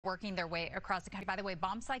working their way across the country. By the way,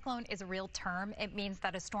 bomb cyclone is a real term. It means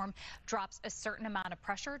that a storm drops a certain amount of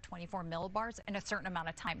pressure, 24 millibars, in a certain amount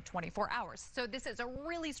of time, 24 hours. So this is a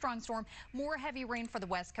really strong storm. More heavy rain for the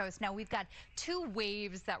West Coast. Now we've got two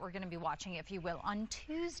waves that we're going to be watching, if you will. On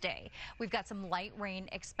Tuesday, we've got some light rain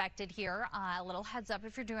expected here. A little heads up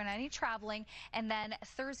if you're doing any traveling. And then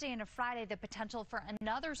Thursday and Friday, the potential for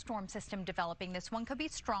another storm system developing. This one could be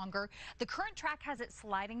stronger. The current track has it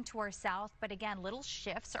sliding to our south, but again, little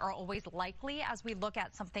shifts are always likely as we look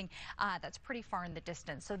at something that's pretty far in the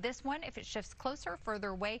distance. So this one, if it shifts closer, further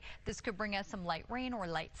away, this could bring us some light rain or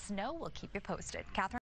light snow. We'll keep you posted. Catherine?